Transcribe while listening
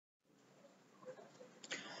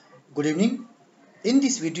Good evening. In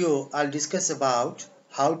this video, I'll discuss about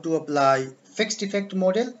how to apply fixed effect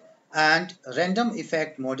model and random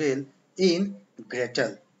effect model in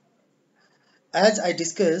gretl. As I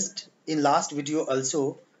discussed in last video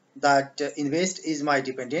also that invest is my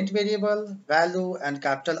dependent variable, value and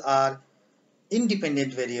capital are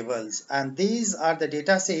independent variables, and these are the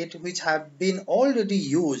data set which have been already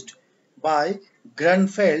used by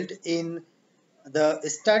Grunfeld in the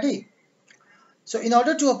study. So in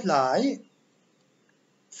order to apply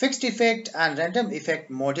fixed effect and random effect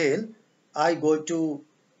model, I go to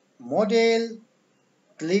model,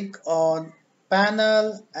 click on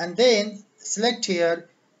panel and then select here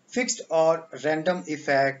fixed or random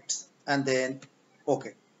effects and then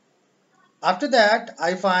OK. After that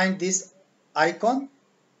I find this icon.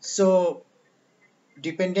 So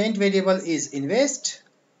dependent variable is invest.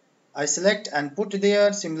 I select and put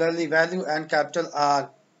there. Similarly value and capital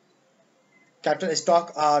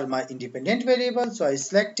stock are my independent variable, so I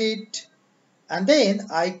select it and then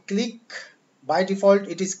I click. By default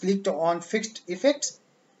it is clicked on fixed effects,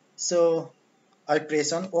 so I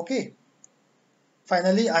press on OK.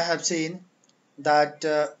 Finally I have seen that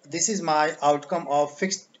this is my outcome of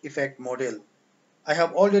fixed effect model. I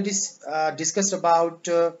have already discussed about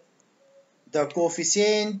the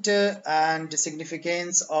coefficient and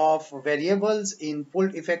significance of variables in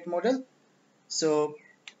pulled effect model. So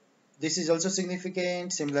this is also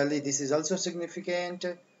significant. Similarly this is also significant.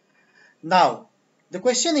 Now the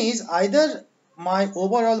question is either my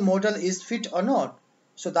overall model is fit or not.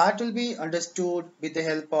 So that will be understood with the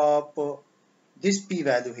help of this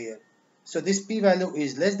p-value here. So this p-value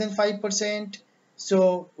is less than 5%.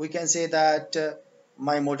 So we can say that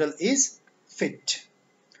my model is fit.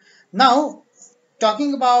 Now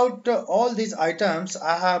talking about all these items,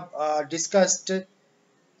 I have discussed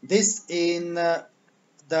this in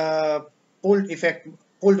the pulled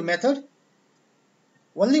method.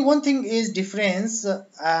 Only one thing is difference,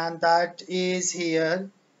 and that is here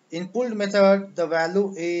in pulled method the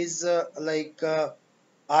value is r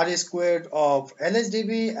squared of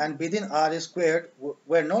LSDB, and within r squared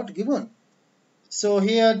were not given. So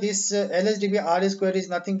here this LSDB r squared is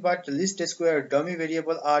nothing but least square dummy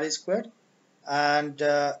variable r squared, and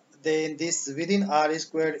then this within r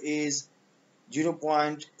squared is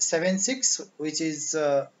 0.76, which is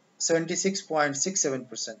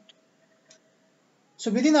 76.67%.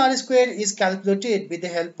 So within R square is calculated with the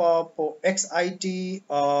help of xit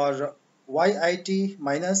or yit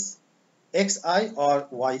minus xi or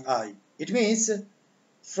yi. It means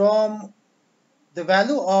from the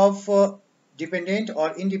value of dependent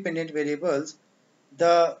or independent variables,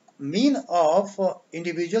 the mean of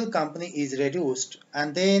individual company is reduced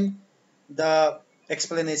and then the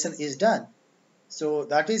explanation is done. So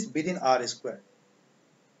that is within R square.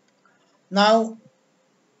 Now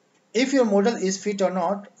if your model is fit or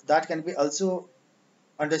not, that can be also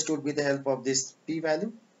understood with the help of this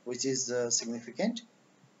p-value, which is significant.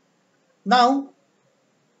 Now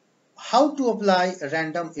how to apply a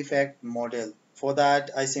random effect model? For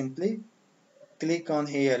that I simply click on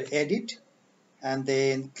here edit and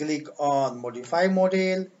then click on modify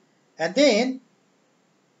model, and then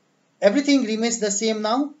everything remains the same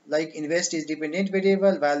now, like invest is dependent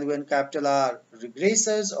variable, value and capital are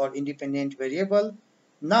regressors or independent variable.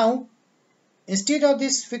 Now instead of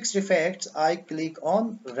this fixed effects, I click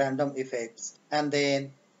on random effects and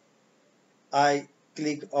then I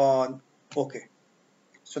click on OK.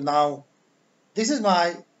 So now this is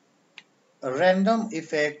my random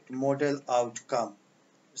effect model outcome.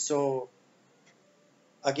 So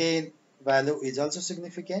again value is also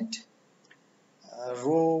significant.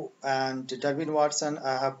 Rowe and Darwin Watson,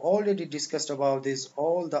 I have already discussed about this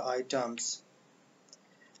all the items.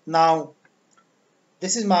 Now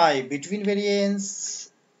this is my between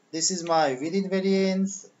variance, this is my within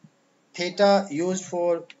variance, theta used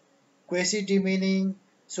for quasi-demeaning.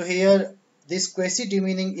 So here this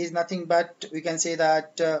quasi-demeaning is nothing but we can say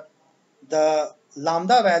that the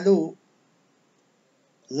lambda value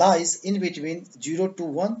lies in between 0 to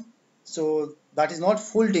 1. So that is not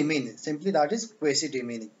full demean, simply that is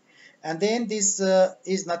quasi-demeaning. And then this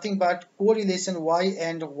is nothing but correlation y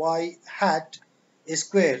and y hat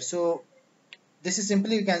square. So this is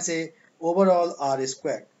simply we can say overall r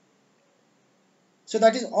squared. So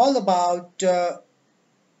that is all about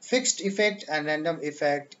fixed effect and random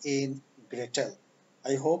effect in gretl.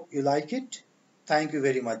 I hope you like it. Thank you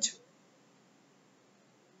very much.